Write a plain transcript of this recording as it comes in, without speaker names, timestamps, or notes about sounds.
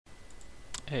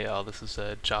Hey all, this is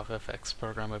a JavaFX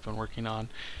program I've been working on.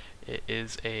 It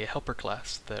is a helper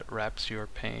class that wraps your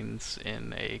panes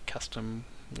in a custom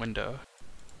window.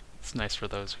 It's nice for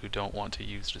those who don't want to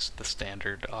use just the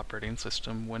standard operating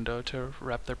system window to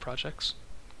wrap their projects.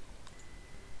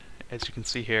 As you can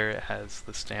see here, it has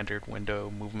the standard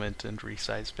window movement and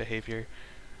resize behavior.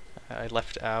 I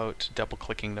left out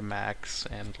double-clicking to max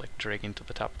and dragging to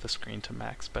the top of the screen to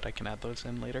max, but I can add those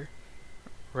in later.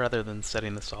 Rather than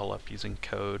setting this all up using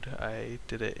code, I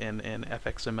did it in an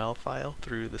FXML file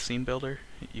through the scene builder.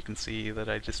 You can see that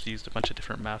I just used a bunch of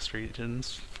different mouse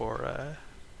regions for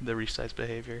the resize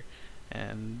behavior,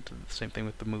 and the same thing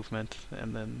with the movement,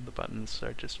 and then the buttons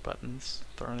are just buttons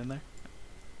thrown in there.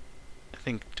 I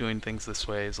think doing things this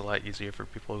way is a lot easier for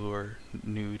people who are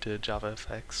new to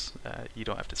JavaFX. You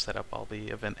don't have to set up all the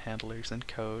event handlers in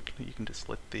code. You can just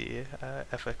let the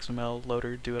FXML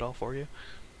loader do it all for you.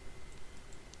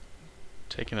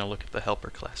 Taking a look at the helper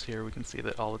class here, we can see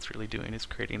that all it's really doing is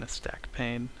creating a stack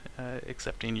pane,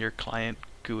 accepting your client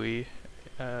GUI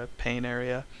pane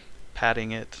area,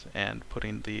 padding it, and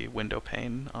putting the window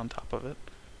pane on top of it.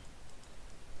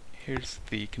 Here's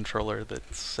the controller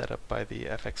that's set up by the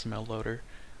FXML loader.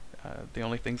 The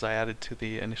only things I added to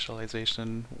the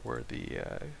initialization were the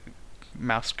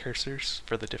mouse cursors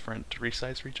for the different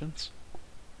resize regions.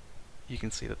 You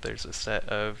can see that there's a set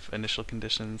of initial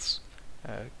conditions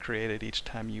created each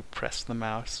time you press the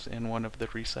mouse in one of the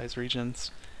resize regions,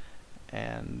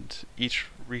 and each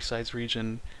resize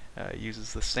region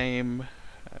uses the same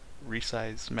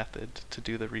resize method to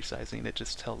do the resizing. It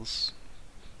just tells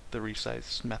the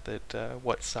resize method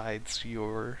what sides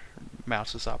your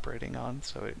mouse is operating on,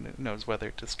 so it knows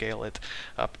whether to scale it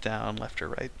up, down, left, or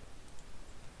right.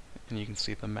 And you can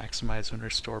see the maximize and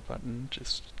restore button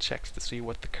just checks to see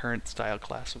what the current style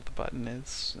class of the button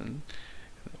is, and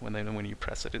when you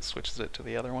press it, it switches it to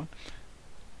the other one.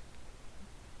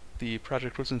 The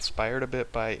project was inspired a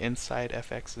bit by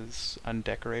In-SideFX's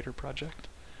Undecorator project.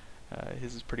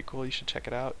 His is pretty cool, you should check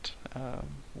it out.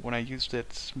 When I used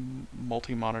it,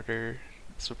 multi-monitor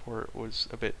support was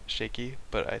a bit shaky,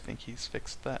 but I think he's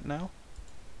fixed that now.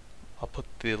 I'll put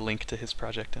the link to his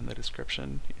project in the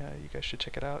description. You guys should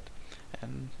check it out.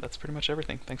 And that's pretty much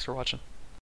everything. Thanks for watching.